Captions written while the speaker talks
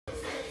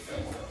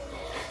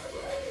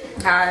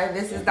Hi,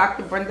 this is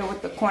Dr. Brenda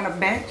with the Corner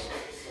Bench,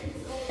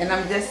 and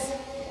I'm just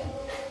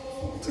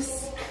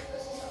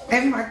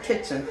in my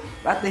kitchen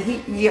about to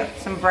heat me up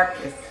some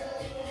breakfast.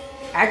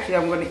 Actually,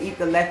 I'm going to eat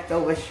the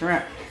leftover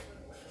shrimp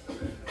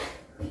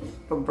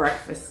for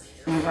breakfast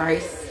and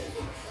rice.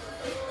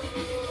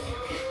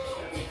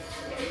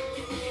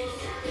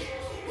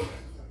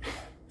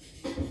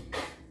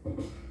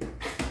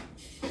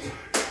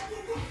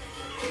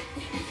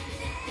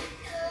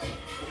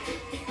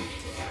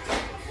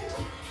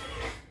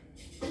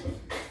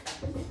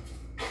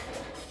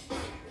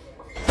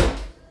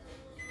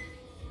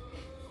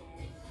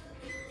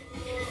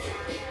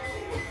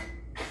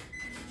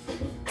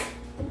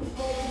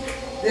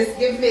 This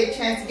gives me a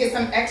chance to get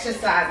some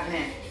exercise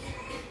in.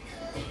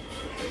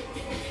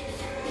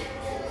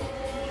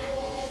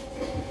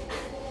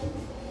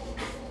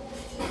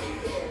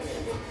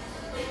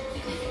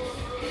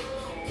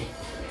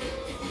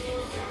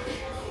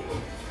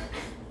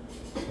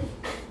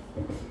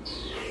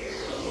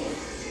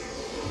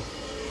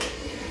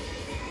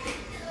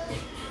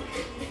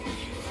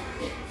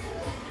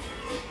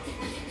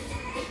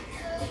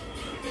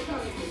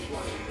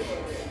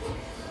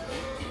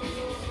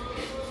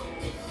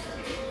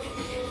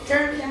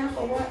 Turn down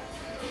for what?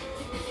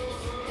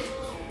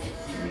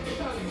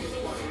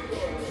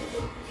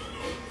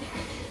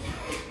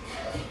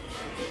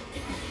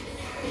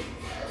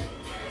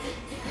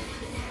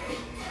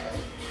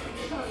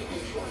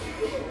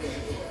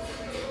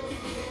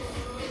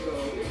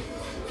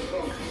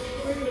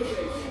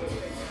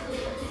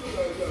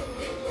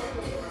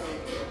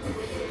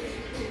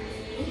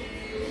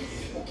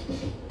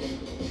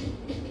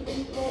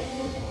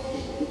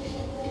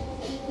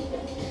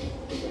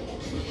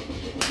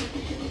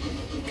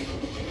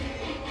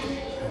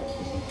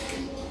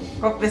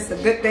 Hope it's a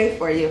good day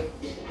for you.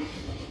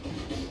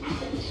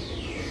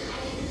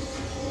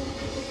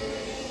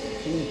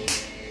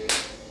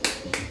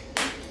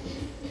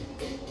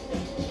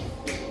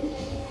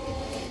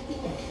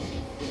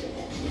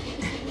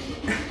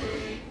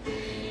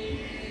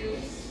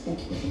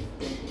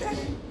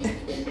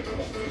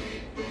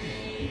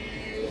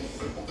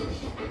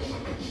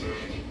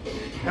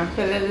 I'm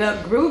feeling a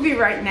little groovy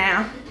right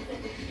now.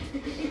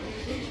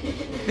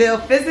 Feel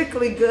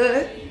physically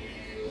good.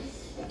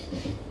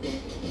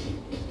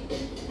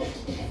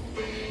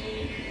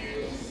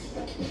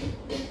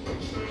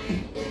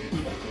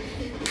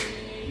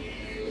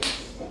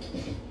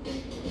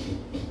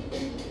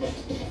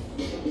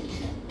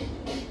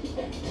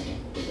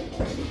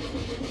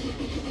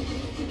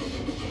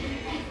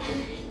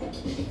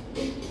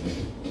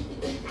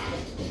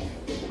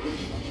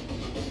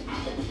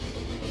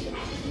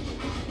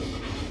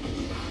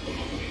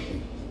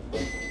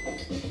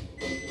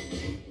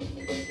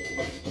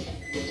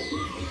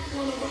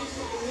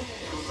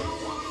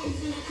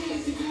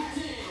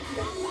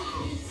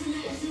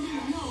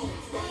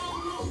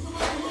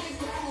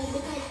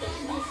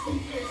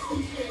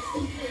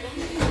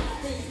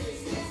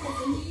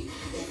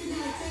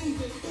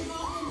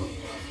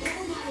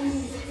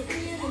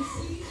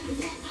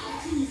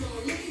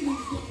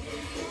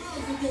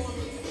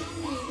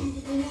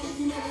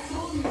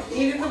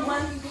 Either the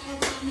one.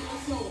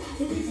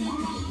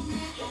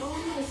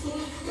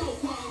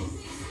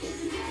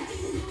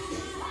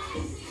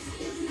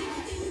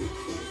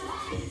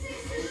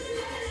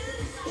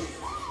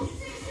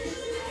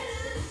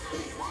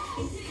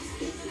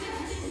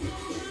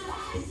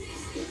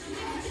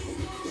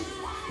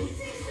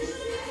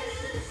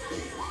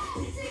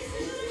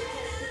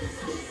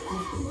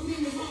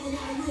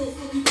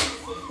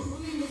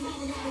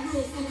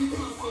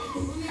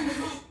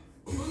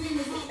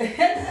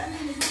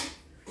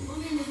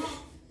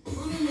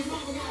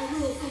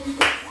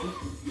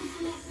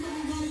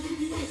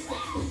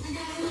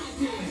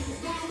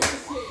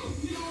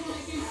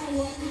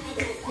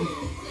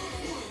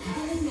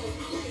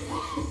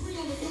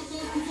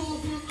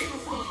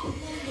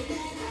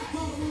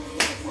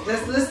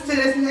 Just listen to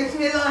this, makes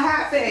me a little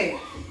happy.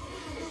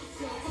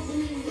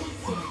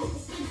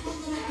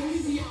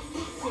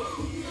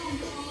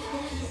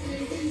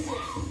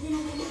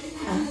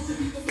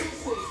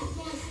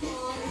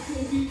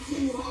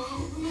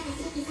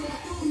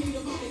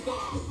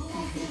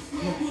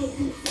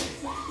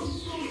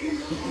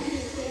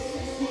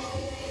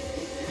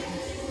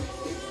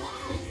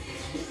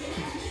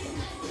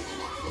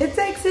 It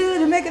takes two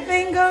to make a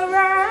thing go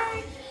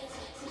right.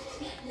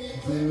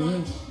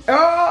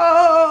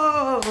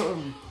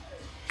 Oh,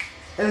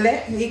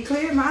 let me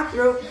clear my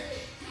throat.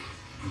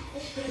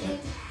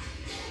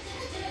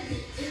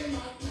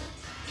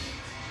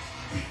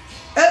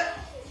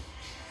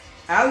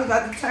 I was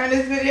about to turn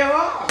this video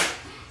off.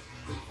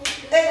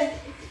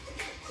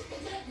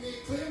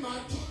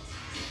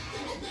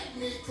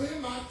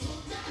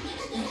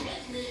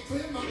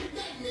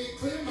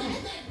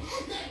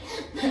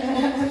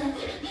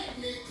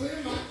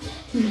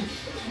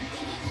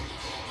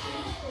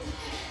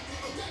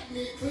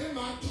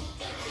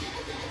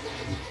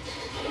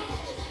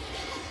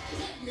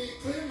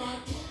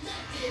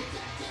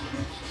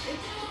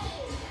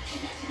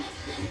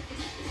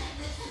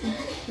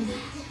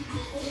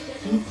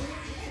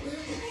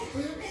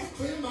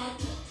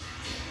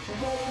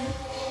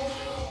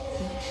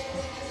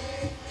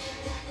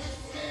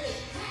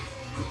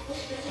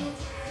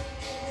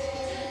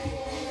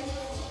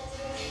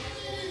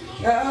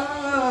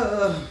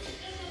 Oh.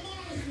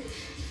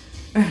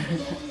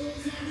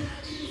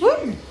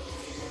 Woo.